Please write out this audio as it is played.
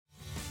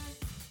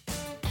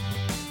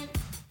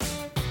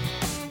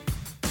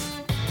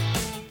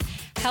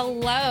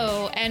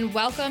Hello, and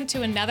welcome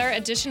to another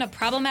edition of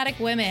Problematic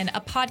Women,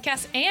 a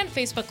podcast and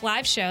Facebook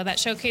Live show that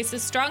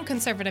showcases strong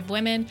conservative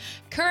women,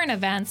 current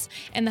events,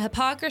 and the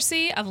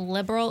hypocrisy of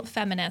liberal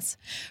feminists.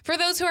 For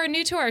those who are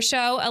new to our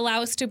show,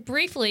 allow us to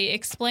briefly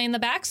explain the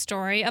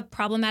backstory of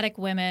problematic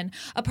women.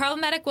 A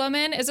problematic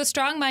woman is a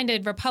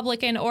strong-minded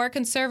Republican or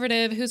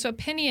conservative whose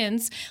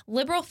opinions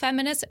liberal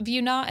feminists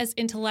view not as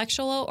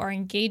intellectual or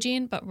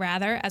engaging, but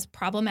rather as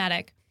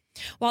problematic.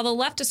 While the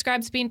left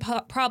describes being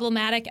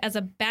problematic as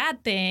a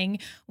bad thing,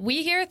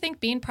 we here think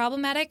being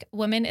problematic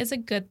women is a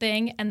good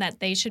thing and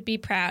that they should be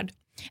proud.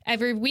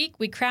 Every week,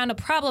 we crown a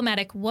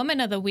problematic woman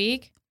of the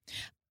week.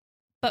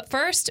 But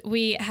first,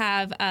 we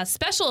have a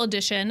special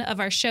edition of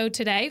our show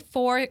today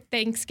for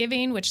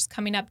Thanksgiving, which is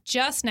coming up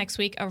just next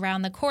week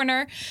around the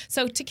corner.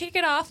 So to kick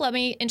it off, let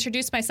me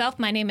introduce myself.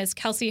 My name is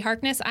Kelsey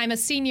Harkness. I'm a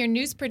senior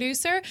news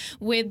producer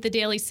with the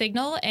Daily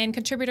Signal and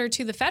contributor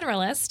to The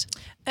Federalist.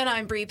 And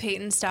I'm Bree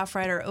Payton, staff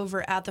writer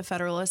over at The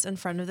Federalist and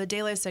friend of the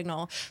Daily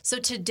Signal. So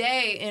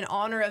today, in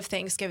honor of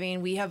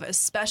Thanksgiving, we have a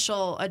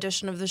special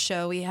edition of the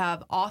show. We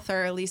have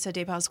author Lisa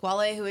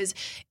DePasquale, who is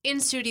in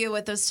studio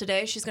with us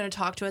today. She's going to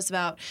talk to us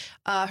about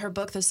her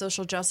book, The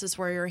Social Justice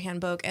Warrior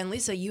Handbook. And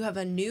Lisa, you have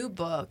a new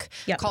book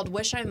called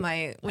Wish I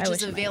Might, which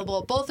is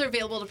available. Both are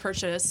available to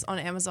purchase on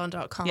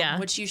Amazon.com,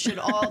 which you should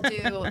all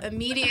do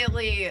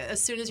immediately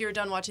as soon as you're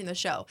done watching the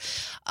show.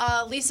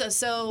 Lisa,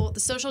 so The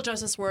Social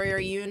Justice Warrior,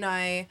 you and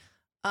I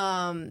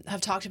have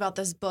talked about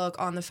this book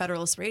on the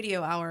Federalist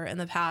Radio Hour in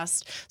the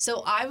past.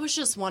 So I was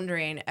just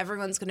wondering,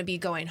 everyone's going to be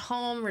going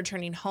home,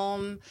 returning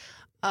home,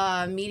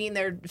 meeting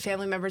their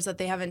family members that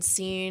they haven't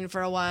seen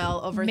for a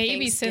while over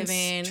Maybe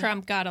Thanksgiving. Since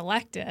Trump got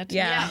elected.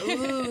 Yeah.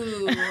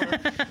 Ooh.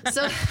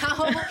 So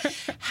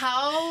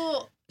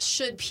how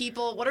should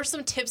people, what are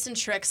some tips and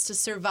tricks to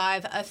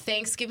survive a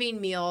Thanksgiving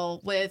meal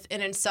with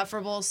an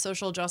insufferable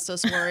social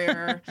justice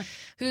warrior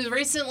who's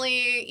recently,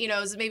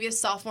 is maybe a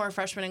sophomore or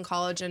freshman in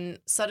college and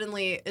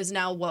suddenly is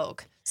now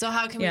woke? So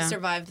how can we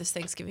survive this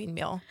Thanksgiving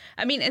meal?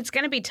 I mean, it's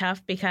going to be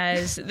tough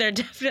because they're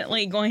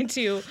definitely going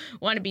to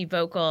want to be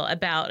vocal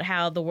about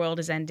how the world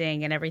is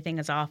ending and everything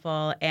is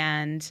awful.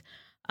 And,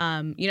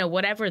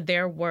 whatever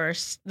their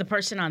worst, the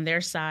person on their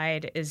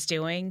side is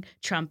doing,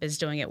 Trump is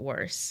doing it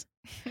worse.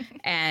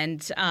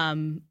 and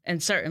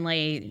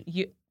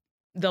certainly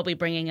they'll be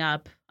bringing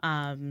up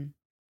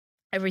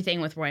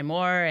everything with Roy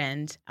Moore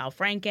and Al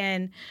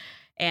Franken.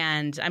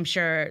 And I'm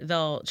sure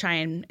they'll try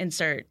and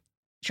insert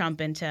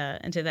Trump into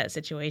that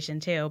situation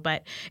too.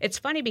 But it's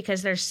funny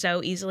because they're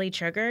so easily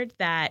triggered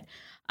that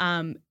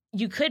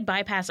you could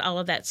bypass all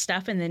of that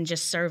stuff and then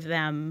just serve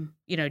them,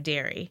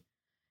 dairy.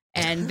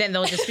 And then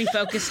they'll just be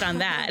focused on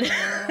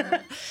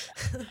that.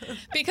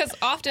 Because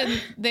often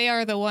they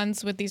are the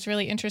ones with these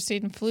really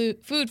interesting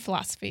food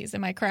philosophies.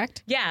 Am I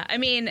correct? Yeah. I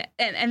mean,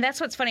 and that's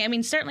what's funny. I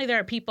mean, certainly there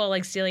are people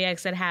like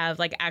celiacs that have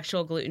like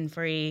actual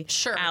gluten-free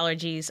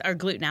allergies or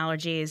gluten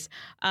allergies.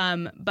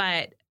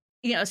 But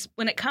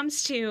when it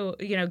comes to,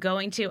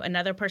 going to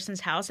another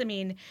person's house, I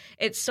mean,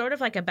 it's sort of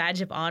like a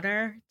badge of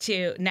honor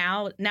to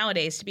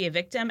nowadays to be a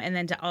victim and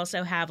then to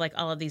also have like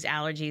all of these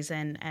allergies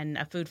and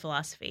a food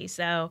philosophy.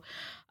 So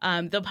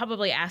they'll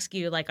probably ask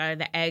you, like, are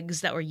the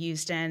eggs that were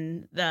used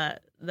in the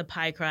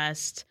pie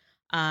crust,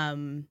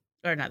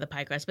 or not the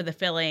pie crust, but the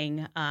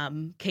filling,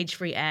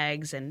 cage-free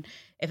eggs, and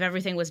if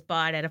everything was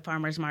bought at a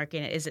farmer's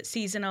market, is it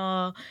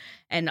seasonal,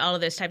 and all of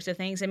those types of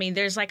things. I mean,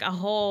 there's like a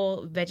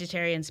whole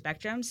vegetarian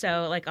spectrum.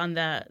 So like on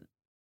the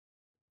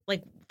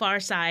far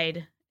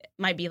side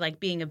might be like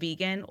being a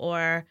vegan,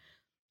 or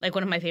like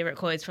one of my favorite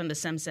quotes from The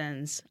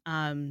Simpsons.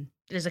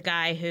 There's a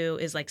guy who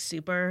is like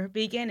super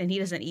vegan and he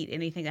doesn't eat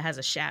anything that has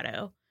a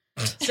shadow.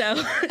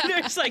 So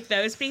there's like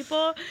those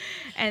people.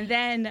 And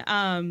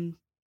then,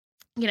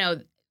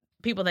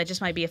 people that just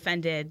might be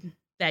offended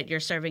that you're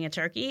serving a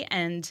turkey.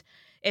 And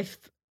if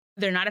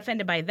they're not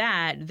offended by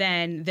that,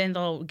 then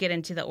they'll get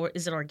into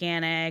is it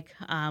organic?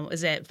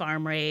 Is it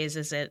farm raised?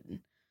 Is it,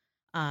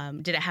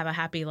 did it have a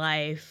happy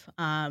life?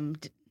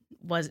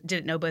 Did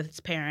it know both its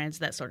parents?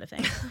 That sort of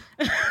thing.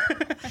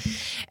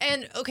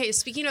 And okay,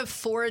 speaking of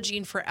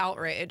foraging for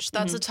outrage,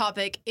 that's a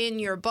topic in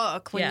your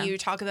book when you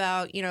talk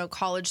about,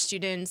 college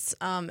students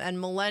and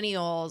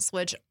millennials,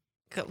 which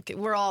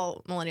we're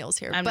all millennials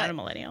here. I'm not a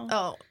millennial.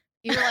 Oh,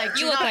 you're like,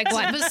 you look like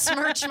one.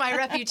 Besmirch my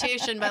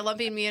reputation by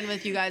lumping me in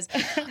with you guys.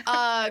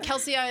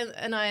 Kelsey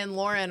and I and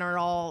Lauren are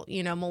all,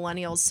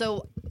 millennials.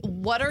 So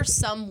what are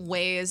some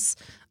ways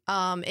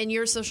in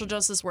your Social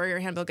Justice Warrior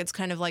Handbook? It's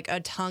kind of like a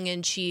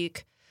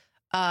tongue-in-cheek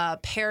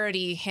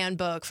parody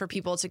handbook for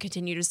people to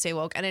continue to stay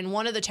woke. And in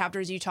one of the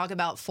chapters, you talk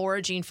about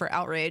foraging for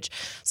outrage.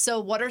 So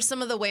what are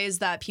some of the ways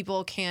that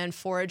people can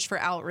forage for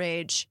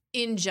outrage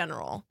in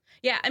general?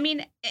 Yeah, I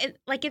mean,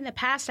 like in the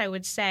past, I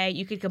would say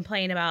you could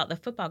complain about the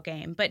football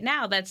game, but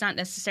now that's not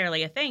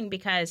necessarily a thing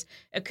because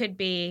it could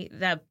be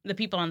the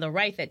people on the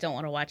right that don't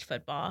want to watch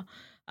football.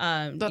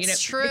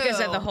 That's true. Because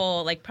of the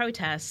whole like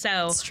protest.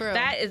 So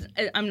that is,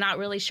 I'm not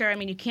really sure. I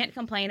mean, you can't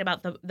complain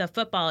about the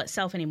football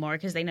itself anymore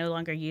because they no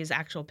longer use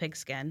actual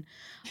pigskin.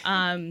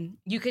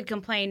 You could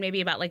complain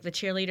maybe about like the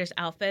cheerleaders'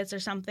 outfits or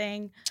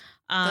something.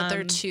 That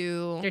they're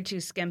too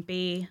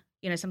skimpy,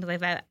 something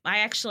like that.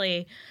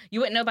 You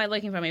wouldn't know by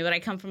looking for me, but I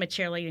come from a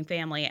cheerleading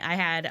family. I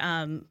had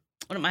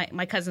one of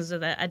my cousins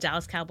was a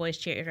Dallas Cowboys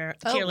cheerleader,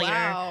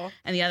 wow.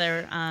 and the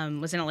other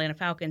was an Atlanta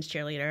Falcons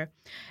cheerleader.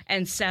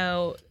 And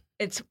so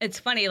it's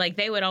funny, like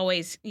they would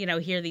always,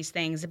 hear these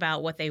things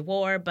about what they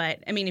wore.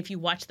 But I mean, if you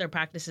watch their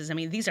practices, I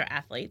mean, these are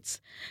athletes.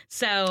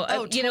 So,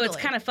 totally. It's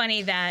kind of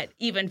funny that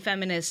even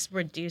feminists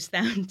reduce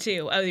them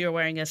to, you're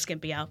wearing a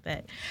skimpy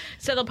outfit.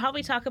 So they'll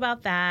probably talk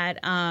about that.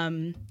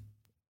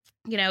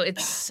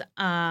 It's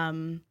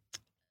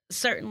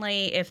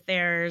certainly if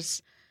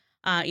there's,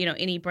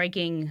 any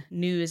breaking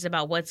news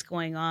about what's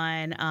going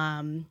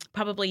on.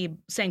 Probably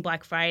saying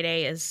Black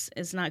Friday is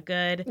not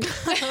good.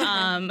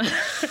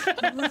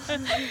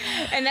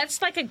 And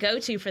that's like a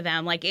go-to for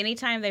them. Like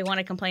anytime they want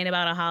to complain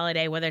about a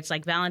holiday, whether it's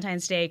like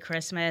Valentine's Day,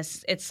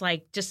 Christmas, it's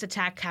like just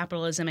attack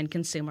capitalism and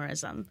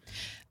consumerism.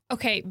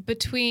 Okay,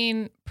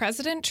 between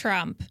President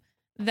Trump,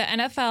 the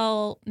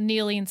NFL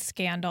kneeling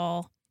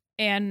scandal,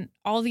 and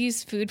all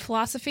these food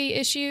philosophy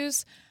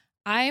issues,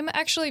 I'm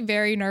actually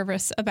very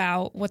nervous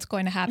about what's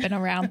going to happen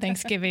around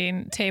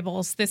Thanksgiving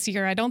tables this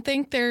year. I don't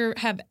think there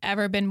have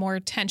ever been more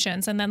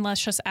tensions. And then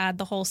let's just add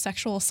the whole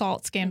sexual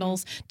assault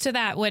scandals to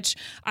that, which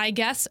I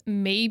guess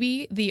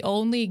maybe the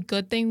only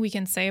good thing we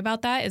can say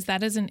about that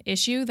is an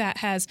issue that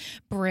has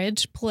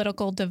bridged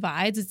political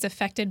divides. It's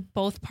affected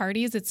both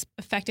parties. It's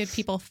affected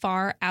people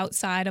far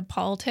outside of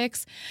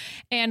politics.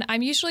 And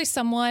I'm usually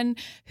someone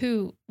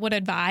who would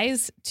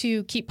advise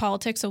to keep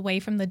politics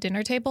away from the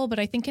dinner table. But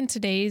I think in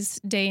today's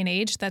day and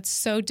age, that's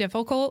so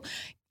difficult.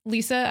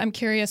 Lisa, I'm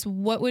curious,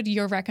 what would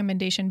your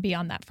recommendation be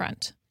on that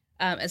front?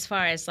 As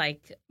far as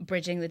like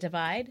bridging the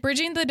divide?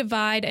 Bridging the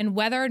divide and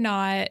whether or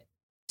not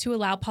to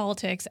allow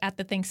politics at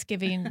the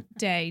Thanksgiving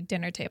Day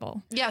dinner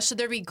table. Yeah, should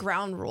there be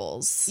ground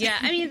rules? Yeah,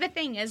 I mean, the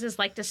thing is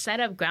like to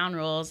set up ground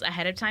rules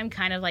ahead of time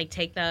kind of like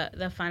take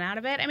the fun out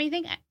of it. I mean, I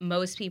think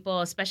most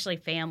people, especially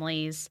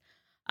families,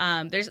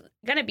 there's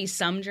going to be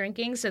some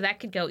drinking, so that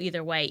could go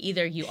either way.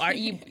 Either you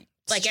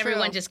like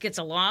everyone just gets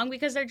along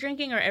because they're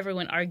drinking, or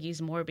everyone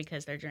argues more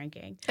because they're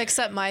drinking.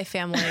 Except my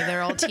family.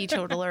 They're all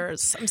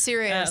teetotalers. I'm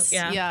serious.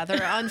 Yeah, they're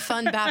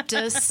unfun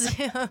Baptists.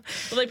 Well,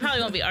 they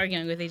probably won't be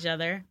arguing with each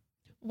other.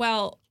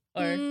 Well,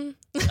 or a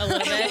little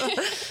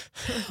bit.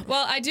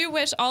 Well, I do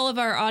wish all of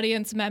our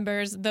audience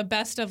members the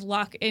best of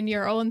luck in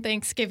your own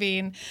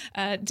Thanksgiving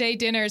Day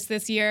dinners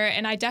this year.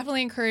 And I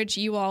definitely encourage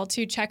you all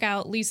to check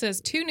out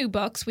Lisa's 2 new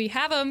books. We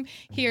have them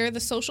here, the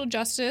Social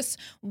Justice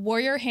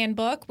Warrior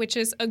Handbook, which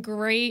is a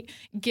great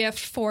gift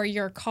for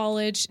your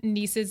college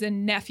nieces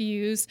and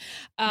nephews.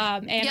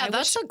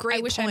 That's a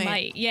great point. I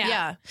might.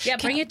 Yeah,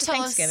 bring it to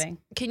Thanksgiving.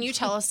 Can you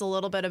tell us a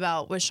little bit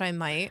about Wish I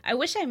Might? I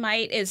Wish I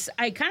Might is,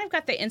 I kind of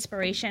got the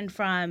inspiration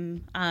from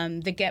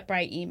the Get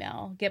Bright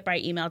email,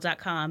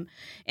 getbrightemail.com,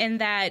 and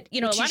that, a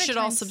lot of times, you should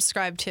all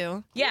subscribe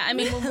to. Yeah, I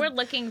mean, when we're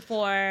looking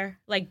for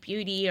like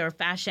beauty or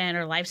fashion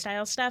or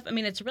lifestyle stuff, I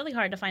mean, it's really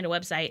hard to find a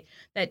website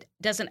that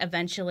doesn't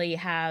eventually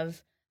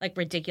have like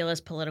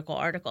ridiculous political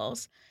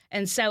articles.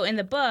 And so in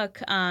the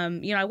book,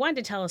 I wanted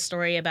to tell a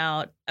story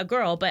about a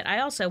girl, but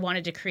I also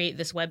wanted to create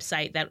this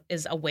website that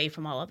is away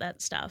from all of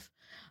that stuff.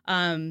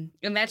 And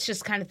that's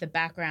just kind of the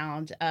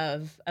background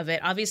of it.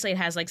 Obviously, it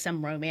has like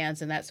some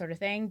romance and that sort of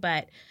thing.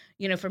 But,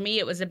 for me,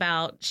 it was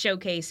about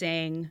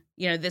showcasing,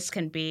 this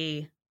can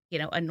be,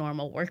 a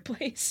normal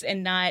workplace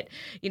and not,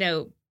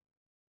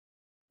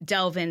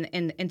 delve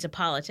into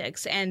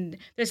politics. And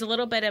there's a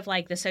little bit of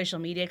like the social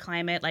media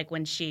climate, like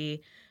when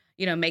she,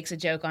 makes a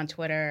joke on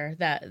Twitter,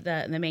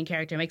 the main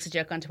character makes a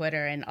joke on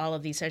Twitter and all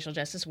of these social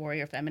justice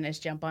warrior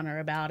feminists jump on her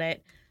about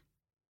it.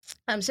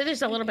 So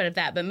there's a little bit of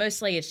that, but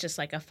mostly it's just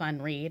like a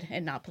fun read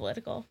and not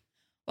political.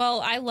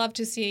 Well, I love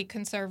to see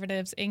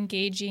conservatives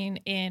engaging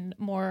in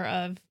more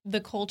of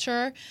the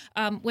culture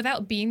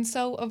without being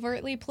so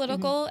overtly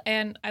political. Mm-hmm.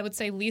 And I would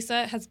say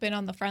Lisa has been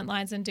on the front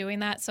lines in doing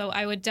that. So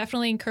I would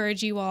definitely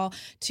encourage you all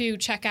to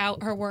check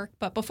out her work.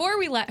 But before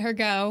we let her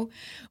go,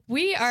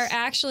 we are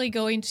actually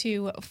going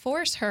to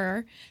force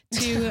her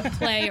to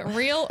play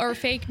Real or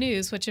Fake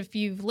News, which if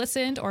you've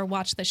listened or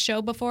watched the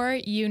show before,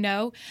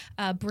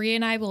 Brie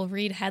and I will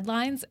read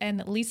headlines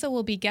and Lisa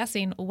will be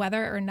guessing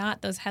whether or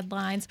not those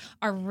headlines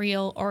are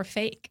real or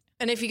fake.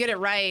 And if you get it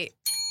right,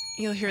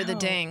 you'll hear the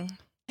ding.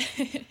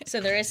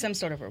 So there is some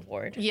sort of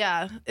reward.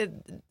 Yeah, it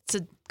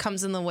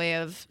comes in the way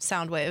of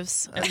sound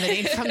waves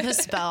emitting from the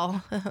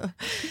spell.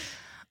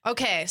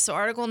 Okay, so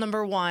article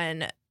number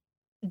 1.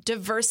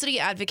 Diversity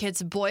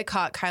advocates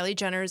boycott Kylie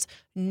Jenner's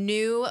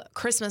new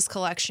Christmas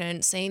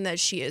collection, saying that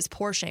she is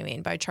poor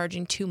shaming by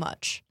charging too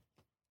much.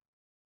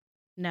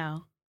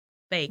 No.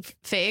 Fake.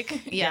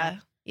 Fake? Yeah.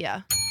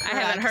 Yeah. I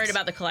haven't heard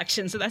about the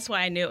collection, so that's why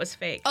I knew it was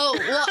fake. Oh,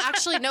 well,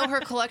 actually, no, her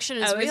collection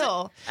is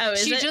real.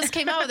 Is she it? just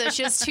came out with it.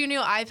 She has 2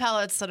 new eye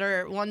palettes that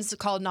are, one's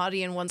called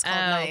Naughty and one's called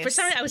Nice. For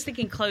some reason, I was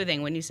thinking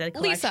clothing when you said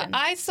collection. Lisa,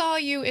 I saw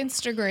you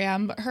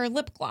Instagram her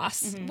lip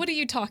gloss. Mm-hmm. What are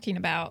you talking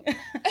about?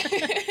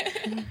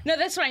 No,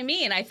 that's what I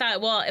mean. I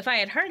thought, well, if I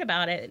had heard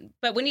about it,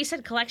 but when you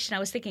said collection, I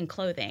was thinking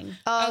clothing.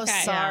 Oh,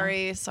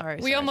 okay. Sorry.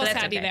 We almost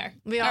had you there.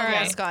 We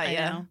almost got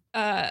you.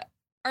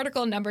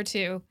 Article number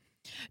 2.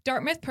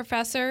 Dartmouth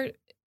professor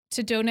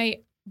to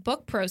donate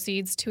book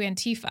proceeds to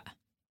Antifa.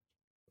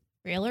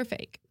 Real or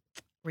fake?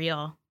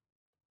 Real.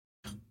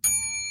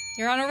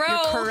 You're on a roll.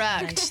 You're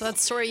correct. That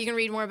story, you can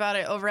read more about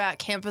it over at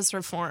Campus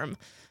Reform.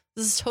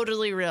 This is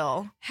totally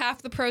real.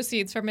 Half the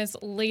proceeds from his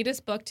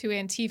latest book to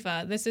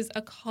Antifa. This is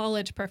a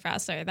college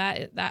professor.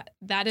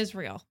 That is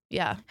real.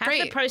 Yeah. Half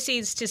the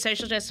proceeds to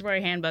Social Justice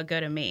Warrior Handbook go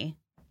to me.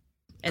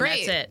 And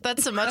Great. That's it.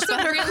 That's a much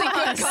better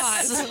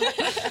cause.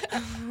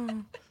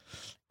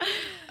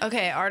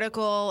 Okay,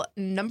 article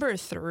number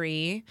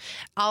 3.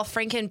 Al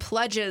Franken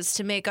pledges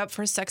to make up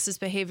for sexist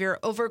behavior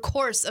over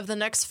course of the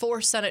next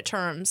 4 Senate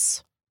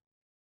terms.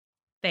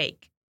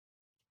 Fake.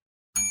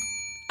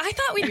 I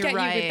thought we'd get you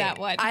with that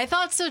one. I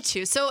thought so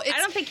too. So I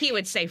don't think he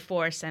would say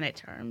 4 Senate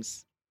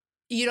terms.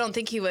 You don't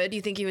think he would?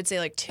 You think he would say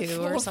like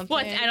 2 or something?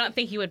 Well, I don't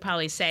think he would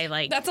probably say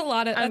like. That's a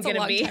lot of. That's I'm a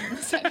long be, time.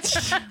 I'm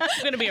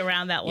going to be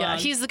around that long. Yeah,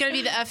 he's going to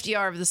be the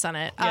FDR of the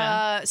Senate.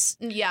 Yeah.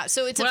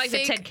 So it's more a like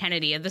fake... the Ted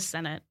Kennedy of the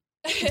Senate.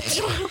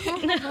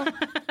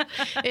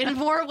 In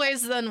more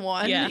ways than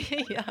one. Yeah.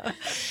 Yeah.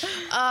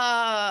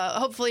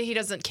 Hopefully he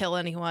doesn't kill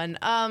anyone.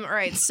 All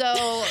right, so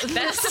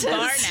that's the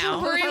bar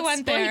now. Where you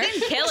went there. Well, he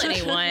didn't kill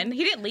anyone.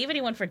 He didn't leave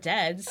anyone for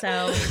dead.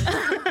 So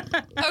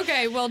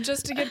okay, well,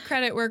 just to give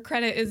credit where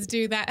credit is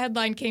due, that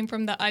headline came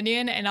from The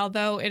Onion, and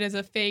although it is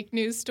a fake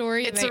news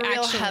story, it's a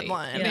real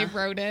headline. They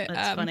wrote it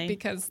funny.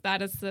 because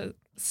that is the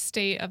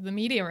state of the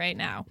media right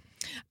now.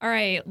 All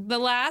right, the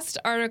last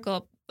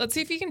article. Let's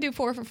see if you can do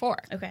 4 for 4.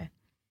 Okay.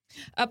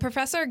 A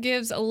professor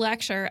gives a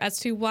lecture as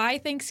to why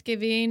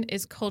Thanksgiving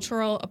is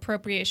cultural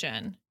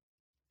appropriation.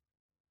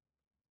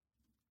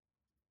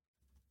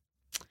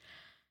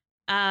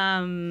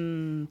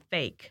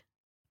 Fake.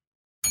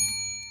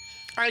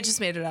 I just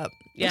made it up.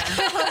 Yeah.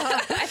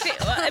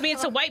 I mean,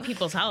 it's a white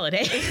people's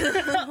holiday,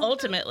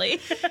 ultimately.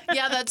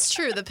 Yeah, that's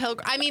true. The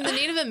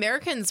Native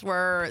Americans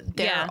were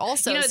there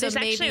also. There's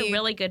actually a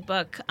really good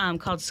book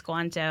called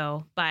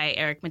Squanto by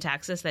Eric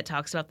Metaxas that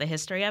talks about the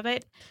history of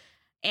it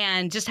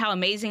and just how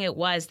amazing it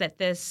was that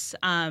this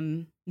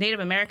Native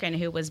American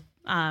who was,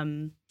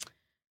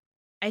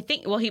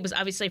 he was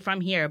obviously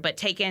from here, but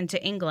taken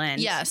to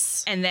England.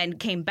 Yes. And then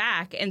came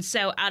back. And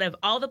so out of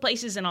all the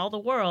places in all the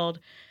world,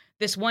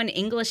 this one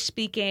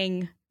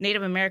English-speaking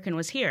Native American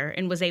was here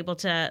and was able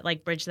to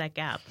bridge that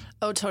gap.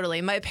 Oh,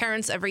 totally. My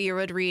parents every year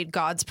would read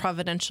God's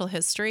Providential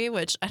History,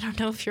 which I don't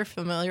know if you're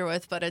familiar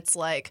with, but it's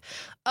like,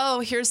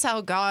 oh, here's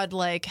how God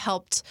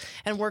helped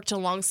and worked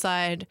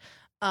alongside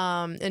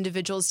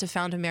individuals to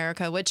found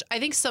America, which I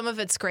think some of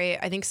it's great.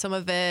 I think some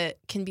of it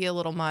can be a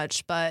little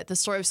much, but the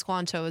story of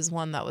Squanto is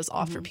one that was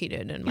oft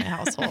repeated in my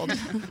household.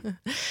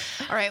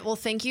 All right. Well,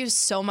 thank you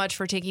so much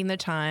for taking the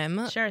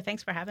time. Sure.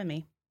 Thanks for having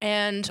me.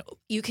 And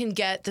you can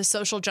get the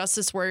Social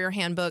Justice Warrior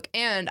Handbook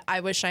and I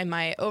Wish I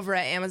Might over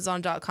at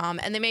Amazon.com.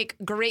 And they make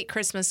great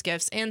Christmas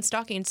gifts and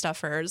stocking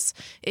stuffers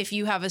if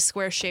you have a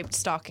square-shaped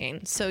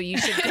stocking. So you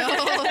should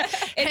go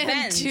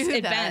and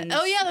do that. Bends.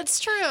 Oh, yeah, that's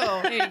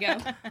true. There you go.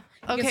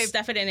 You can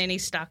stuff it in any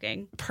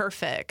stocking.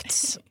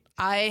 Perfect.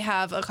 I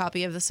have a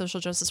copy of the Social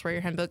Justice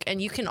Warrior Handbook,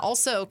 and you can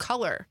also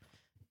color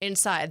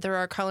inside. There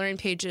are coloring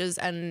pages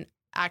and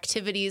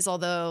activities,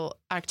 although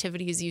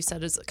activities you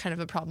said is kind of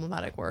a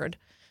problematic word.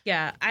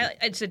 Yeah,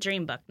 it's a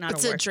dream book, not a workbook.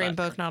 It's a dream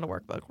book, not a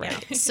workbook,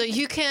 right? Yeah. So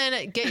you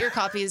can get your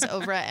copies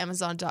over at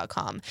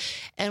Amazon.com.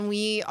 And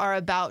we are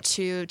about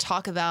to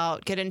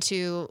get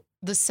into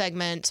the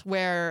segment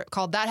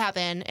called That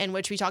Happened, in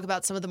which we talk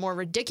about some of the more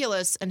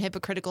ridiculous and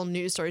hypocritical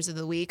news stories of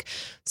the week.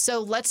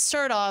 So let's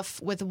start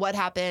off with what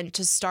happened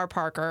to Star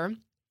Parker.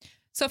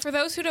 So for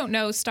those who don't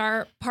know,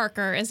 Star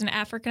Parker is an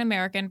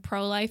African-American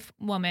pro-life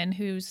woman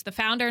who's the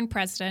founder and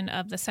president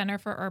of the Center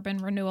for Urban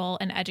Renewal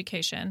and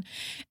Education.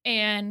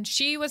 And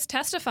she was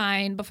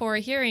testifying before a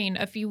hearing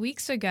a few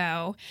weeks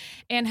ago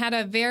and had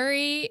a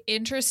very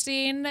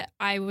interesting,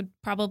 I would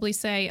probably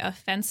say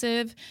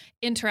offensive,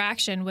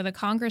 interaction with a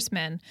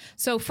congressman.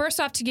 So first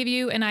off, to give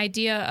you an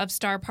idea of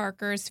Star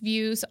Parker's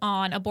views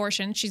on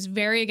abortion, she's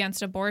very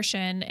against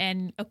abortion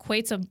and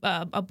equates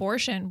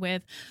abortion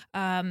with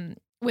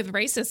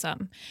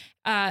racism.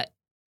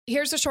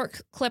 Here's a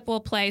short clip we'll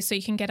play so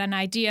you can get an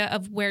idea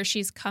of where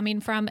she's coming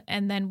from,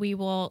 and then we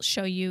will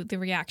show you the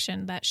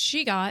reaction that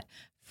she got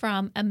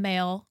from a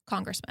male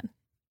congressman.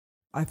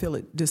 I feel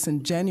it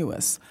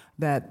disingenuous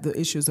that the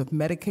issues of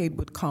Medicaid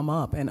would come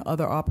up and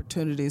other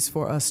opportunities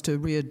for us to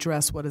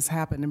readdress what has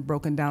happened and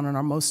broken down in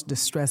our most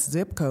distressed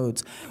zip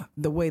codes,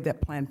 the way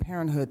that Planned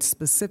Parenthood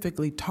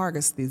specifically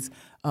targets these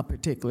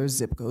particular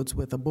zip codes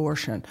with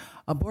abortion.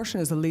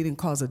 Abortion is a leading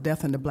cause of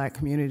death in the Black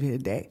community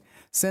today.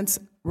 Since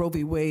Roe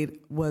v. Wade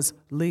was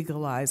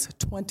legalized,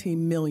 20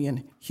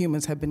 million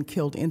humans have been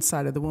killed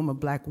inside of the womb of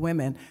black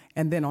women.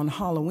 And then on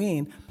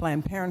Halloween,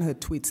 Planned Parenthood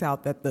tweets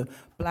out that the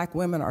black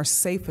women are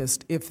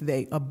safest if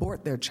they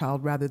abort their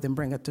child rather than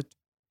bring it to.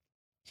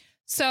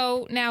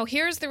 So now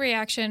here's the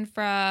reaction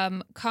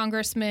from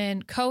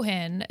Congressman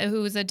Cohen,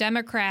 who is a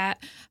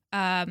Democrat,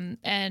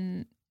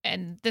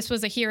 and this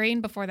was a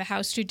hearing before the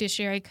House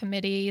Judiciary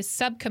Committee's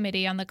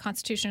subcommittee on the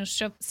Constitutional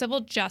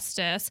Civil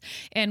Justice.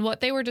 And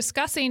what they were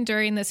discussing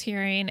during this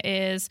hearing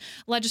is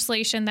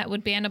legislation that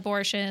would ban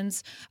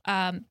abortions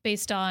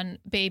based on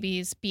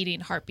babies beating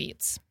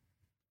heartbeats.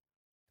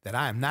 That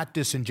I am not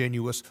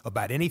disingenuous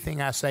about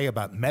anything I say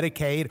about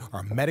Medicaid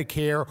or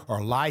Medicare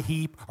or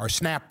LIHEAP or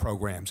SNAP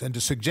programs. And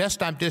to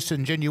suggest I'm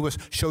disingenuous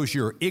shows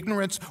your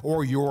ignorance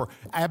or your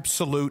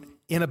absolute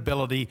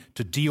inability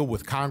to deal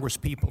with Congress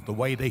people the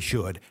way they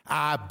should.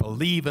 I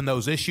believe in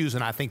those issues,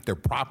 and I think they're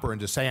proper,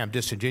 and to say I'm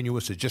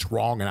disingenuous is just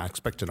wrong, and I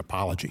expect an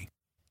apology.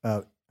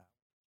 Oh,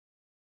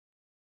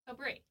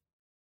 Brie,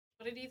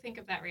 what did you think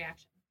of that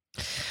reaction?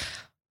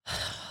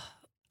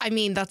 I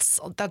mean, that's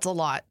a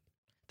lot.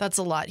 That's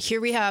a lot.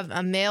 Here we have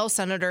a male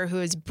senator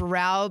who is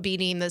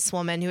browbeating this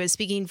woman who is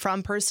speaking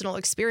from personal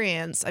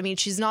experience. I mean,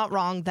 she's not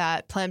wrong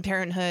that Planned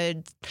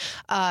Parenthood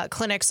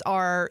clinics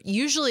are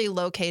usually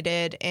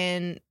located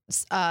in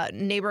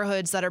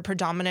neighborhoods that are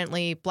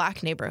predominantly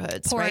black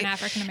neighborhoods, poor right? and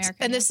African American.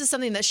 And this is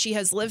something that she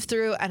has lived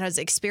through and has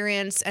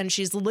experienced, and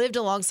she's lived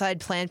alongside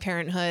Planned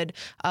Parenthood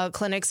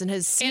clinics and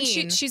has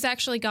seen. And she's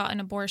actually gotten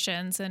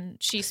abortions, and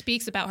she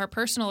speaks about her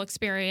personal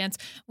experience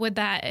with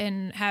that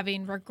and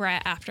having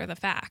regret after the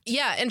fact.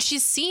 Yeah, and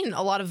she's seen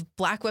a lot of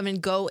black women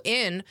go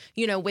in,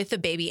 with a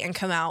baby and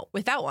come out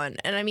without one.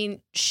 And I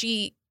mean,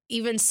 she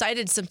even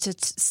cited some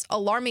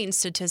alarming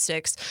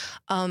statistics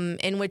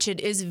in which it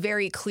is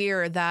very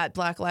clear that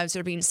black lives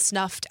are being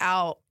snuffed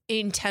out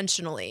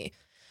intentionally.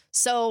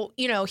 So,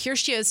 here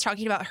she is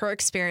talking about her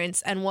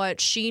experience and what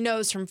she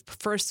knows from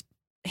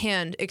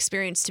first-hand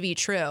experience to be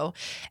true.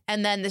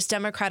 And then this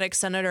Democratic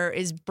senator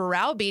is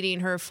browbeating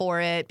her for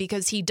it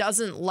because he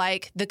doesn't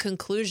like the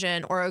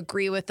conclusion or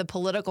agree with the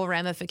political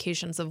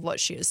ramifications of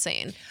what she is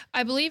saying.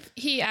 I believe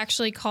he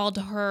actually called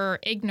her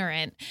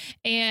ignorant.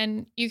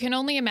 And you can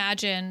only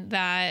imagine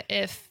that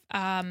if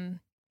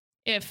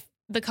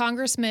the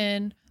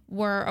congressman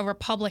were a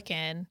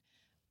Republican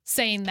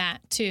saying that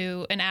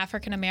to an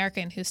African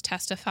American who's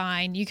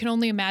testifying, you can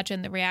only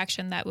imagine the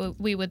reaction that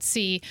we would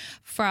see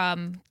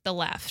from the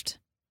left.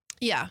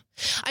 Yeah.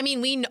 I mean,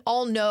 we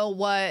all know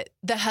what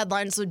the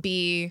headlines would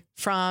be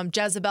from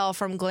Jezebel,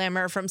 from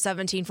Glamour, from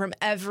 17, from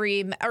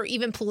or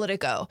even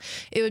Politico.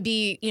 It would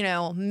be,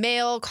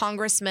 male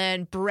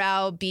congressman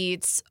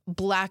browbeats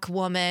black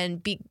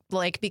woman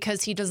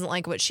because he doesn't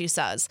like what she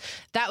says.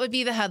 That would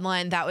be the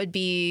headline. That would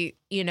be,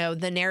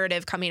 the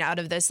narrative coming out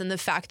of this, and the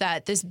fact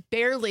that this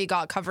barely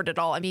got covered at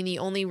all. I mean, the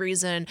only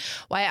reason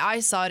why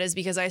I saw it is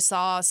because I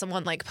saw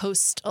someone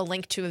post a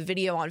link to a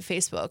video on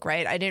Facebook,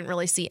 right? I didn't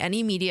really see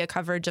any media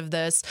coverage of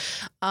this.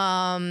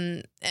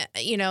 And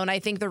I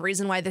think the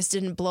reason why this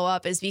didn't blow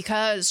up is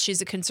because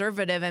she's a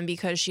conservative and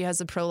because she has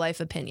a pro-life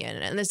opinion.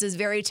 And this is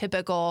very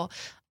typical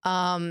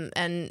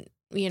and,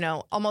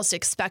 almost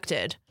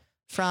expected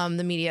from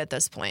the media at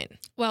this point.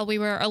 Well, we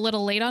were a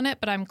little late on it,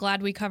 but I'm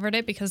glad we covered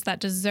it because that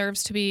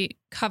deserves to be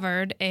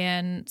covered.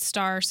 And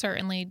Starr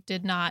certainly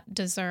did not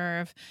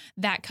deserve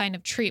that kind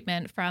of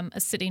treatment from a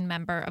sitting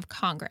member of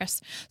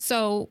Congress.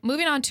 So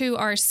moving on to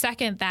our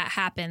second that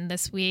happened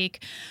this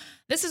week.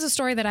 This is a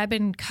story that I've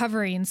been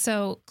covering.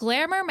 So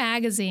Glamour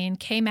magazine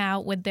came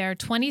out with their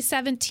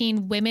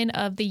 2017 Women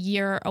of the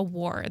Year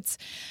awards.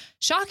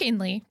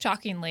 Shockingly,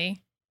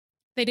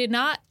 they did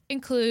not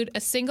include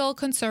a single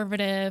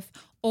conservative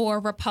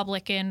or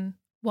Republican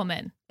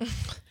woman.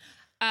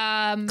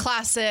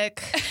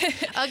 Classic.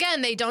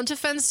 Again, they don't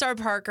defend Starr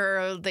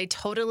Parker. They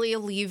totally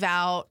leave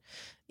out,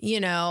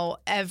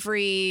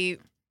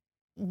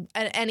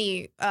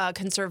 any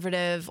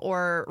conservative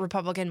or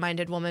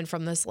Republican-minded woman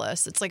from this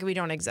list. It's like we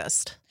don't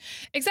exist.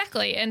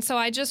 Exactly. And so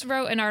I just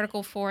wrote an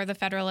article for The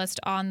Federalist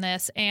on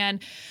this.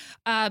 And,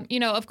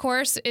 of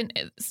course,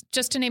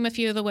 just to name a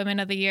few of the women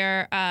of the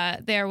year,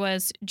 there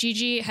was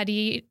Gigi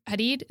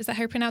Hadid. Is that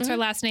how you pronounce her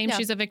last name? Yeah.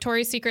 She's a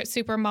Victoria's Secret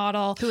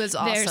supermodel. Who is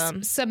awesome.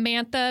 There's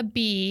Samantha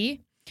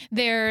Bee.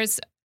 There's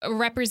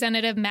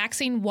Representative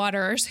Maxine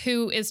Waters,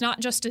 who is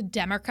not just a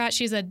Democrat.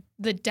 She's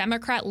the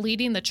Democrat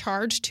leading the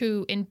charge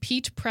to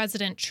impeach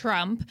President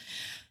Trump.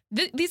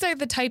 These are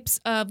the types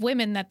of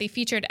women that they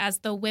featured as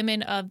the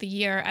Women of the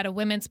Year at a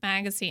women's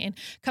magazine,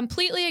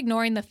 completely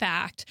ignoring the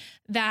fact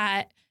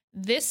that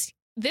this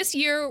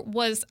year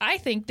was, I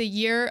think, the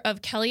year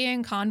of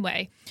Kellyanne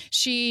Conway.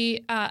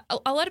 She, a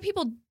lot of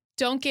people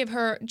don't give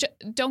her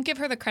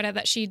the credit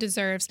that she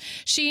deserves.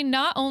 She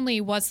not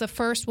only was the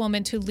first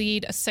woman to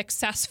lead a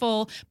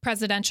successful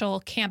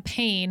presidential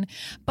campaign,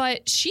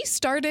 but she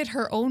started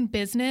her own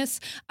business,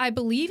 I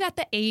believe, at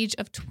the age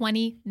of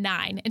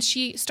 29. And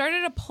she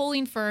started a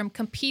polling firm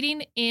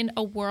competing in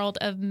a world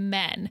of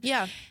men.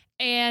 Yeah.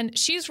 And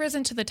she's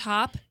risen to the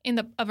top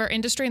of her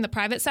industry in the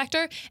private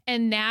sector.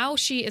 And now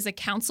she is a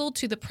counsel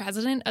to the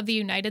president of the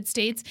United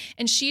States.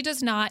 And she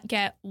does not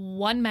get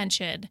one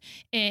mention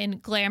in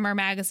Glamour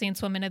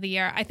Magazine's Women of the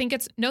Year. I think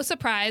it's no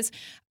surprise.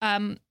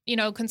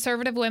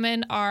 Conservative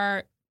women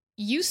are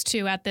used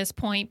to, at this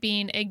point,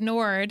 being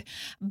ignored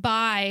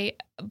by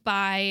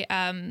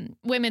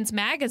women's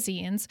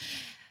magazines.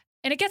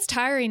 And it gets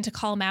tiring to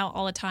call them out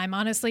all the time.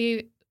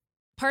 Honestly,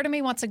 part of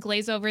me wants to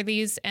glaze over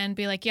these and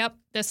be like, yep,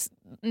 this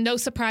no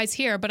surprise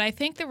here. But I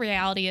think the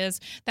reality is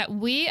that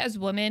we as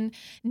women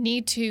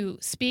need to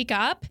speak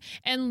up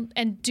and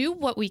do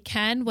what we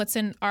can, what's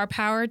in our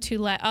power, to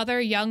let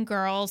other young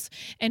girls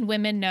and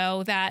women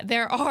know that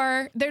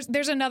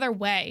there's another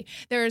way.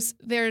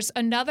 There's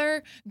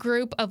another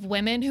group of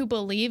women who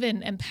believe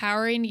in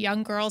empowering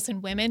young girls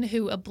and women,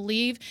 who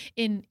believe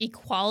in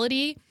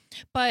equality,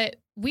 but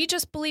we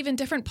just believe in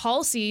different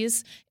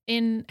policies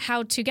in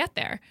how to get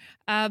there.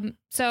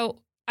 So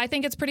I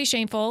think it's pretty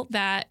shameful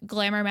that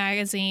Glamour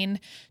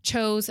Magazine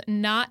chose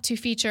not to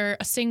feature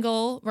a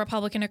single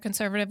Republican or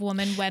conservative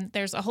woman when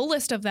there's a whole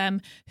list of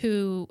them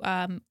who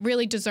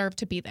really deserve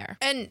to be there.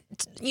 And,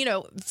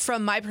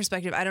 from my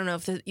perspective, I don't know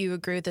if you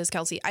agree with this,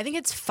 Kelsey. I think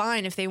it's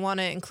fine if they want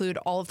to include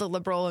all of the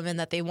liberal women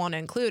that they want to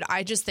include.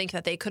 I just think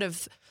that they could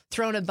have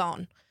thrown a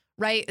bone.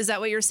 Right? Is that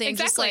what you're saying?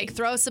 Exactly. Just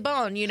throw us a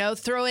bone,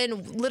 throw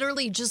in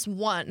literally just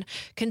one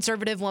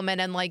conservative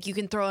woman, and you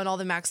can throw in all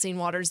the Maxine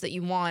Waters that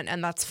you want,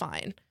 and that's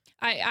fine.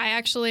 I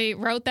actually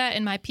wrote that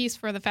in my piece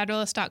for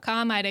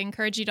thefederalist.com. I'd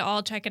encourage you to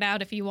all check it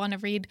out if you want to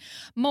read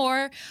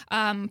more.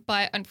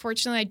 But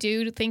unfortunately, I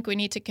do think we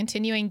need to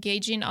continue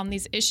engaging on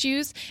these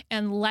issues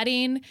and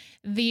letting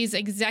these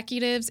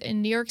executives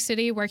in New York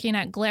City working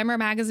at Glamour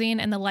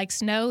Magazine and the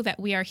likes know that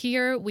we are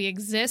here, we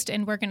exist,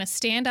 and we're going to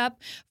stand up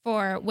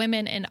for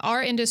women in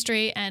our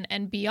industry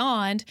and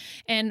beyond.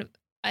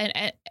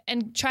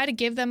 And try to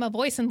give them a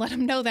voice and let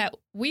them know that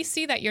we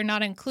see that you're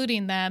not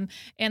including them,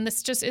 and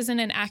this just isn't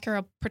an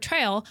accurate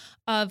portrayal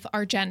of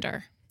our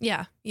gender.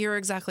 Yeah, you're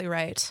exactly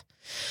right.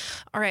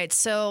 All right,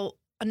 so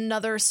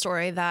another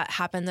story that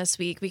happened this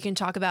week, we can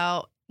talk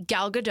about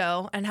Gal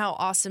Gadot and how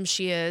awesome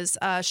she is.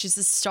 She's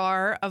the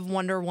star of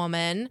Wonder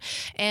Woman,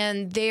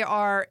 and they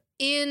are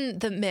in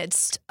the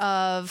midst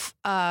of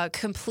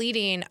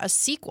completing a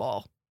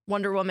sequel,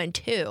 Wonder Woman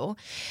 2.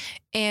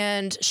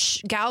 And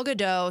Gal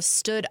Gadot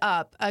stood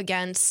up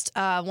against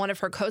one of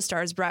her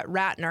co-stars, Brett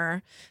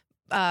Ratner,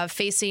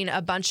 facing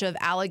a bunch of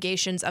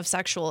allegations of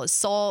sexual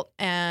assault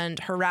and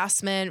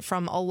harassment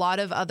from a lot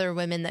of other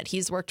women that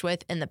he's worked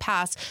with in the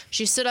past.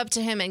 She stood up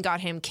to him and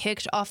got him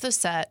kicked off the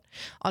set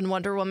on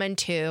Wonder Woman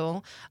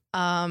 2.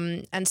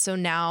 And so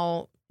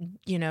now,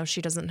 they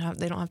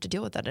don't have to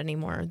deal with that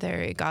anymore.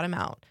 They got him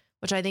out,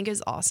 which I think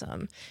is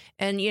awesome.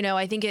 And,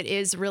 I think it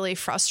is really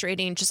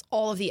frustrating, just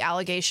all of the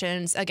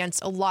allegations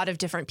against a lot of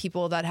different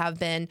people that have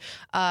been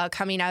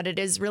coming out. It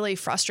is really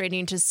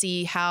frustrating to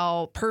see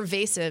how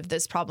pervasive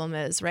this problem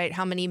is, right?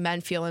 How many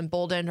men feel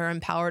emboldened or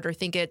empowered or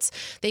think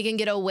they can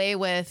get away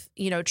with,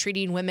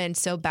 treating women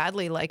so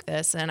badly like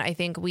this. And I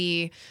think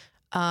it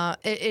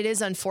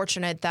is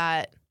unfortunate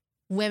that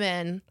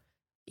women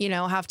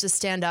have to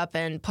stand up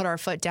and put our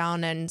foot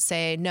down and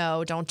say,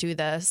 no, don't do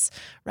this,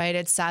 right?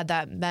 It's sad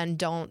that men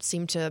don't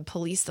seem to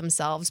police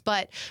themselves,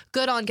 but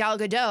good on Gal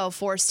Gadot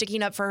for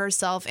sticking up for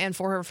herself and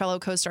for her fellow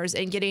co-stars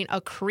and getting a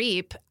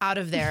creep out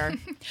of there.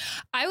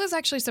 I was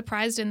actually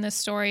surprised in this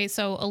story.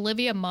 So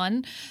Olivia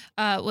Munn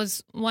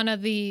was one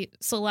of the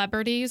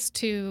celebrities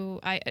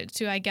to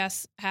I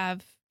guess,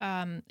 have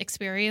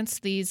experience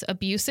these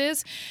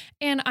abuses.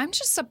 And I'm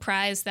just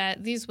surprised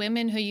that these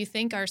women who you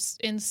think are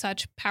in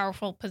such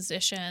powerful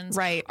positions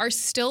are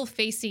still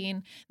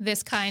facing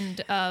this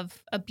kind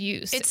of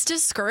abuse. It's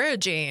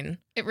discouraging.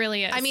 It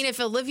really is. I mean, if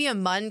Olivia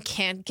Munn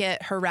can't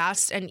get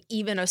harassed and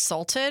even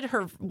assaulted,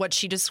 what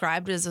she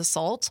described as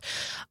assault,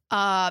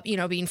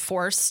 being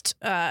forced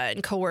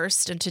and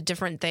coerced into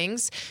different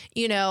things,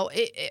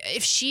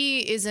 if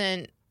she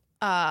isn't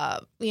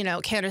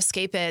can't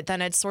escape it,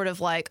 then it's sort of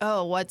like,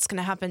 oh, what's going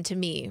to happen to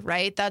me,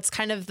 right? That's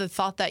kind of the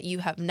thought that you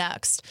have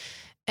next.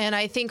 And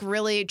I think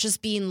really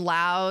just being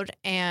loud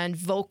and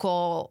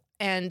vocal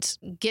and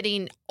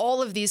getting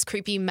all of these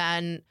creepy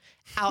men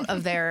out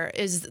of there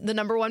is the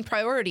number one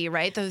priority,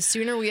 right? The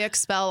sooner we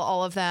expel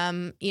all of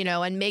them,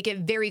 and make it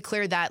very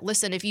clear that,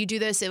 listen, if you do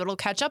this, it'll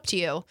catch up to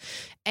you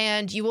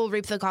and you will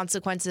reap the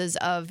consequences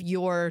of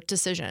your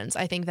decisions.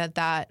 I think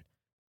that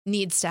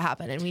needs to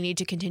happen, and we need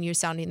to continue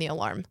sounding the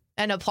alarm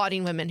and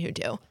applauding women who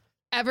do.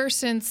 Ever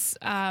since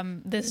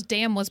this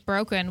dam was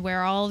broken,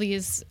 where all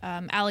these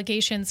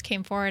allegations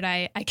came forward,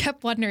 I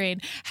kept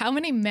wondering, how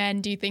many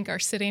men do you think are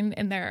sitting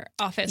in their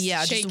office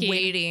shaking,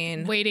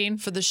 just waiting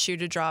for the shoe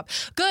to drop?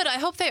 Good. I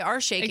hope they are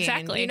shaking.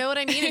 Exactly. You know what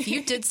I mean? If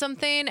you did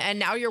something and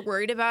now you're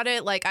worried about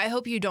it, I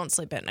hope you don't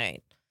sleep at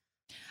night.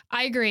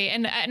 I agree.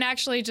 And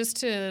actually, just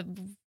to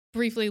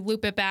briefly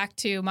loop it back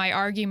to my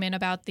argument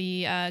about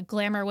the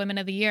Glamour Women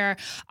of the Year,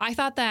 I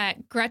thought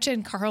that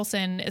Gretchen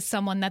Carlson is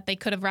someone that they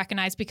could have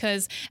recognized,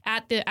 because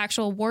at the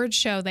actual award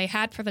show they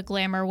had for the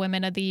Glamour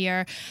Women of the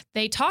Year,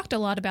 they talked a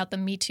lot about the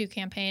Me Too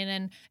campaign.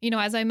 And, you know,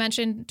 as I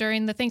mentioned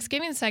during the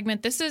Thanksgiving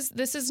segment, this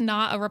is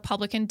not a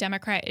Republican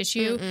Democrat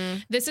issue.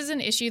 Mm-mm. This is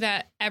an issue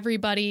that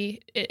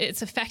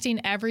it's affecting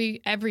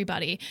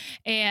everybody.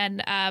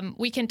 And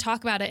we can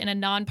talk about it in a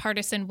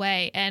nonpartisan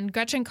way. And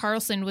Gretchen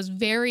Carlson was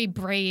very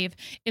brave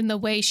in the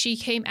way she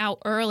came out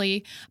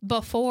early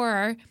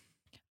before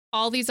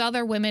all these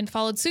other women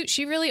followed suit.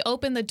 She really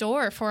opened the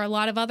door for a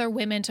lot of other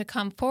women to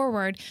come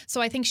forward.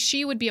 So I think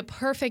she would be a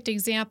perfect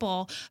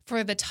example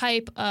for the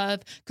type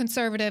of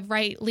conservative,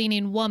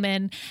 right-leaning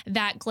woman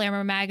that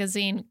Glamour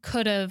magazine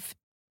could have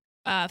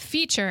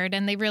featured,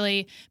 and they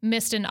really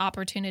missed an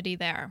opportunity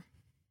there.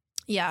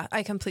 Yeah,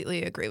 I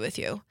completely agree with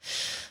you.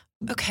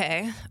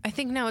 Okay, I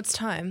think now it's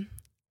time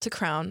to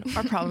crown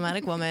our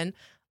problematic woman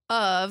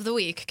of the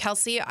week.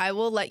 Kelsey, I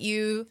will let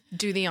you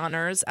do the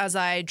honors as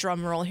I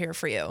drum roll here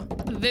for you.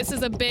 This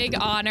is a big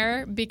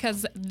honor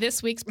because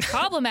this week's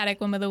problematic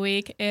woman of the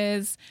week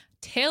is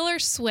Taylor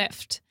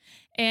Swift.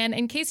 And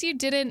in case you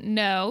didn't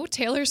know,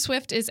 Taylor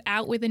Swift is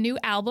out with a new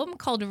album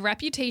called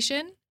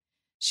Reputation.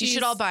 You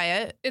should all buy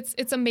it.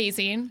 It's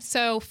amazing.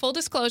 So full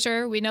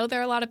disclosure, we know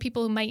there are a lot of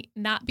people who might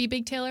not be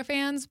big Taylor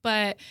fans,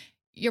 but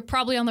you're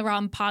probably on the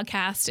wrong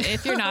podcast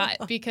if you're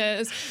not,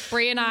 because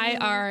Brie and I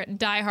are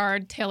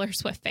diehard Taylor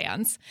Swift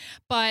fans.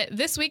 But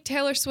this week,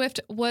 Taylor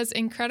Swift was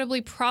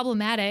incredibly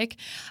problematic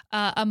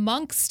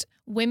amongst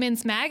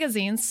women's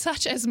magazines,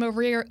 such as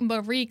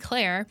Marie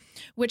Claire,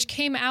 which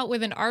came out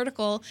with an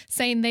article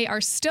saying they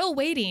are still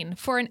waiting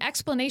for an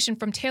explanation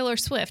from Taylor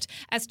Swift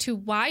as to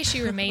why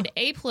she remained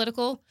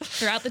apolitical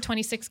throughout the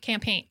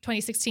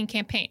 2016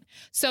 campaign.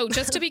 So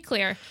just to be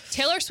clear,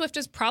 Taylor Swift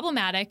is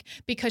problematic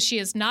because she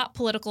is not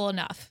political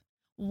enough.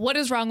 What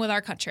is wrong with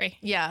our country?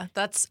 Yeah,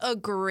 that's a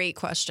great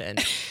question.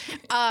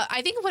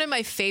 I think one of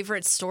my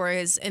favorite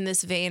stories in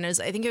this vein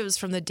is, I think it was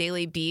from the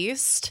Daily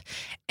Beast,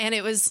 and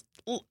it was,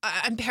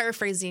 I'm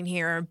paraphrasing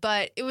here,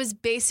 but it was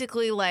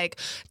basically like,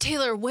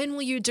 Taylor, when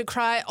will you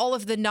decry all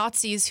of the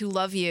Nazis who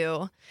love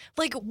you?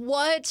 Like,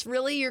 what?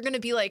 Really? You're going to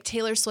be like,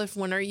 Taylor Swift,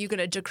 when are you going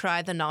to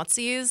decry the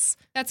Nazis?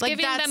 That's like,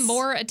 giving them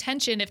more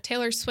attention if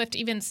Taylor Swift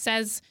even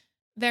says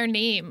their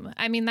name.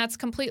 I mean, that's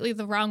completely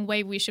the wrong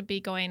way we should be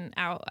going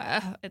out.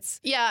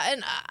 Yeah,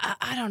 and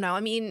I don't know.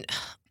 I mean,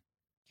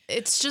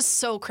 it's just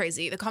so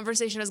crazy. The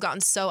conversation has gotten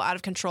so out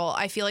of control.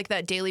 I feel like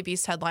that Daily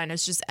Beast headline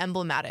is just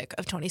emblematic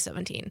of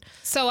 2017.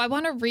 So I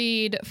want to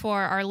read for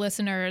our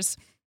listeners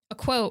a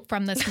quote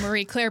from this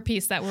Marie Claire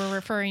piece that we're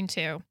referring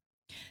to.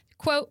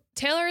 Quote,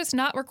 Taylor is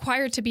not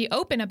required to be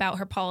open about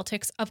her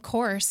politics, of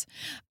course,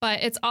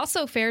 but it's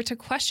also fair to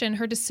question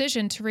her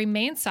decision to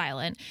remain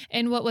silent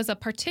in what was a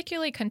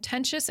particularly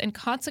contentious and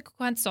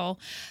consequential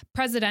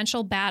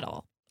presidential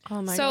battle.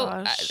 Oh my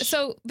gosh.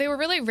 So they were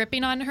really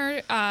ripping on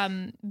her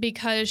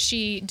because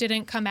she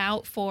didn't come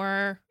out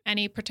for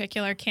any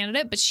particular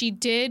candidate, but she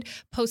did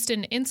post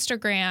an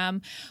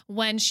Instagram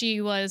when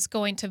she was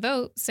going to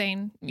vote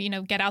saying, you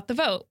know, get out the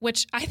vote,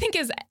 which I think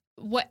is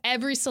what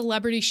every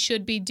celebrity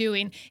should be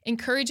doing,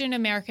 encouraging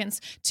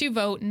Americans to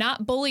vote,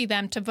 not bully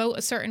them to vote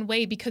a certain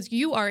way because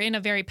you are in a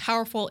very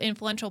powerful,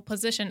 influential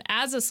position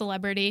as a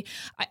celebrity.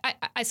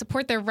 I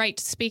support their right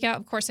to speak out,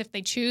 of course, if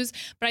they choose,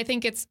 but I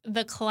think it's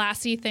the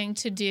classy thing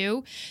to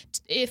do.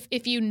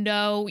 If you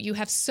know you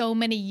have so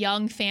many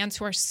young fans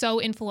who are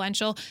so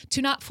influential,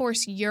 to not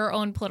force your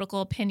own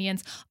political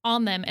opinions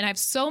on them. And I have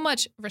so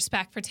much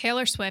respect for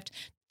Taylor Swift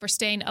for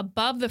staying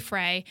above the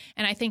fray.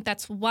 And I think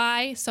that's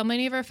why so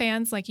many of our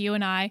fans, like you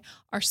and I,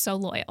 are so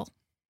loyal.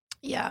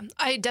 Yeah,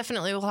 I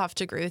definitely will have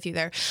to agree with you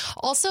there.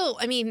 Also,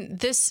 I mean,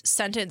 this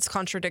sentence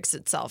contradicts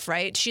itself,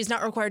 right? She's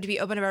not required to be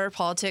open about her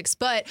politics,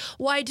 but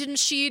why didn't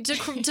she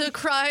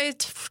decry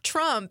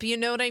Trump? You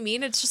know what I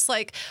mean? It's just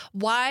like,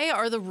 why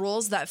are the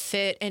rules that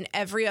fit in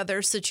every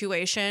other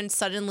situation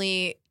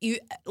suddenly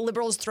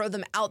liberals throw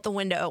them out the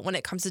window when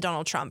it comes to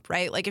Donald Trump,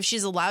 right? Like, if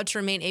she's allowed to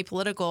remain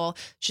apolitical,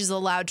 she's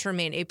allowed to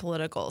remain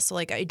apolitical. So,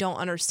 like, I don't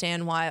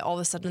understand why all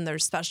of a sudden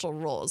there's special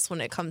rules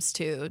when it comes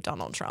to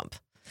Donald Trump.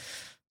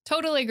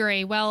 Totally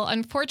agree. Well,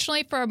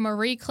 unfortunately for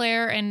Marie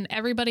Claire and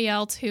everybody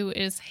else who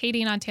is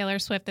hating on Taylor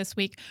Swift this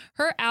week,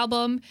 her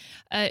album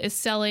is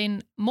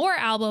selling more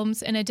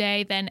albums in a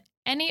day than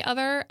any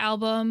other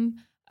album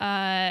in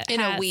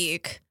a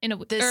week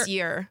this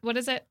year. What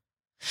is it?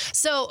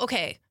 So,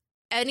 okay,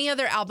 any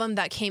other album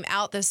that came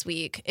out this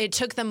week, it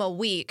took them a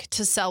week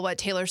to sell what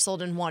Taylor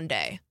sold in one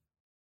day.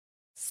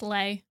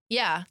 Slay.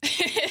 Yeah.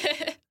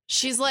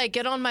 She's like,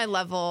 get on my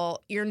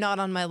level. You're not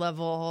on my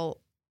level.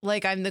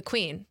 Like, I'm the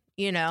queen.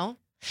 You know?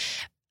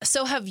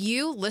 So have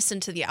you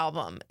listened to the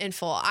album in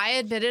full?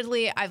 I've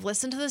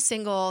listened to the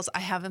singles. I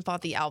haven't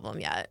bought the album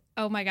yet.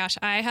 Oh my gosh.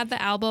 I had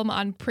the album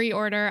on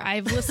pre-order.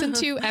 I've listened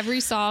to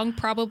every song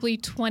probably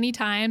 20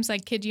 times. I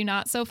kid you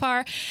not so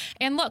far.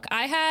 And look,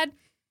 I had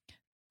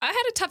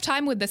a tough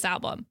time with this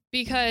album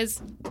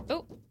because,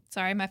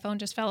 Sorry, my phone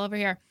just fell over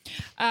here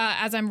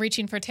as I'm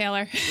reaching for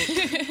Taylor.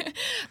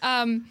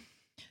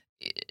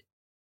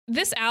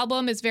 This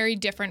album is very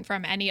different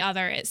from any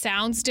other. It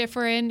sounds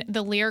different,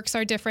 the lyrics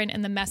are different,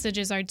 and the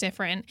messages are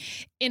different.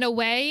 In a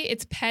way,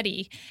 it's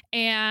petty,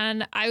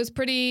 and I was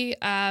pretty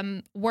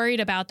worried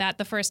about that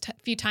the first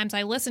few times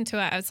I listened to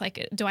it. I was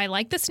like, do I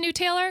like this new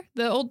Taylor?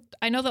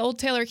 I know the old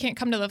Taylor can't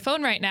come to the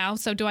phone right now,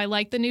 so do I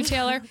like the new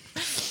Taylor?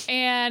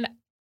 And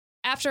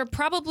after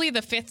probably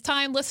the 5th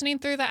time listening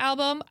through the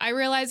album, I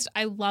realized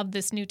I love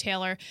this new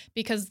Taylor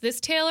because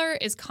this Taylor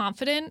is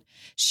confident,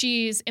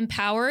 she's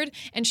empowered,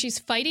 and she's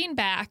fighting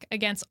back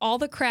against all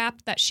the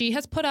crap that she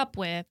has put up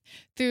with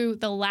through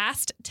the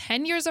last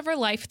 10 years of her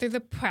life through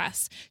the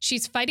press.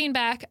 She's fighting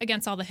back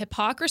against all the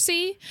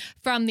hypocrisy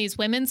from these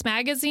women's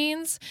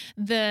magazines,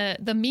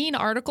 the mean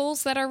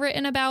articles that are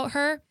written about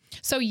her.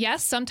 So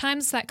yes,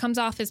 sometimes that comes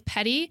off as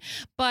petty,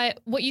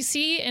 but what you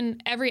see in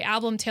every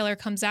album Taylor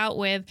comes out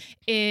with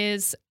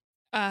is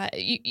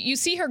you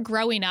see her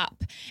growing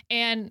up.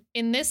 And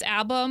in this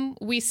album,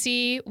 we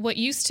see what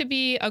used to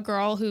be a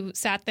girl who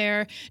sat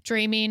there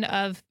dreaming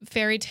of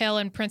fairy tale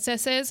and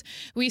princesses.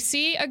 We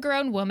see a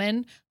grown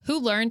woman who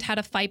learned how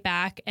to fight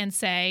back and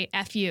say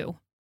F you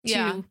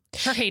to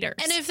her haters.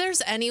 And if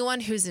there's anyone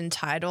who's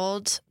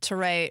entitled to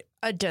write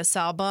a diss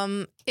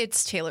album,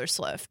 it's Taylor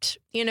Swift.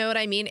 You know what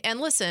I mean?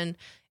 And listen,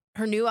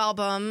 her new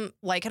album,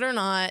 like it or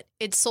not,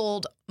 it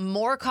sold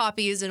more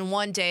copies in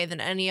one day than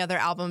any other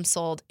album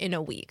sold in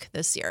a week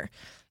this year.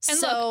 And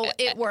so look,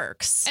 it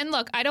works. And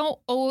look,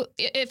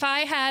 if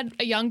I had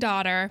a young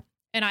daughter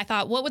and I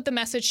thought, what would the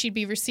message she'd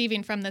be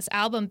receiving from this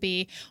album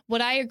be?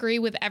 Would I agree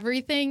with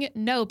everything?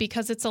 No,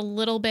 because it's a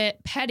little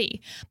bit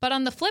petty. But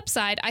on the flip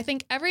side, I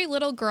think every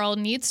little girl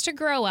needs to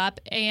grow up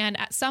and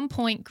at some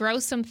point grow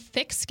some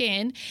thick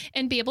skin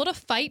and be able to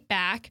fight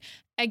back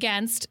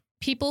against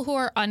people who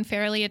are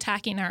unfairly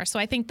attacking her. So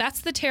I think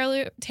that's the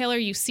Taylor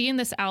you see in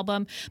this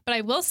album. But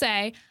I will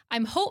say,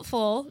 I'm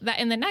hopeful that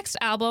in the next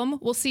album,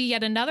 we'll see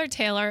yet another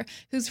Taylor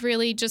who's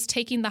really just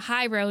taking the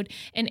high road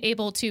and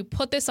able to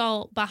put this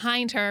all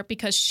behind her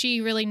because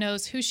she really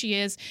knows who she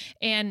is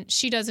and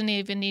she doesn't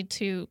even need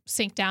to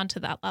sink down to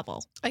that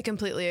level. I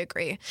completely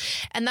agree.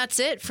 And that's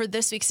it for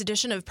this week's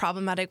edition of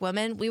Problematic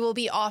Women. We will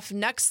be off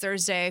next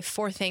Thursday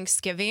for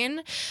Thanksgiving,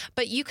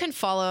 but you can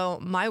follow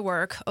my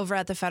work over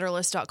at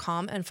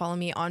thefederalist.com and follow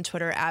me on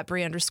Twitter at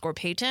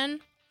Brie_Payton.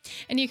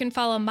 And you can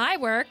follow my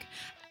work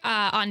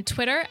on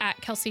Twitter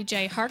at Kelsey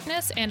J.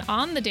 Harkness and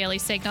on The Daily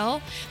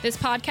Signal. This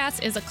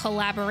podcast is a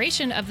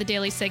collaboration of The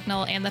Daily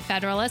Signal and The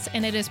Federalist,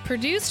 and it is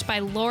produced by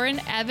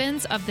Lauren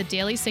Evans of The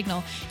Daily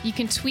Signal. You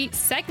can tweet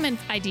segment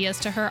ideas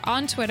to her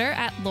on Twitter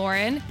at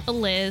Lauren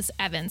Liz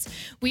Evans.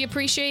 We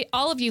appreciate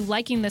all of you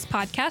liking this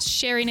podcast,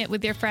 sharing it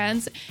with your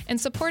friends, and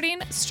supporting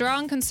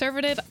strong,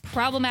 conservative,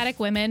 problematic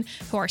women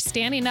who are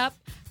standing up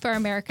for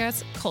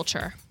America's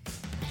culture.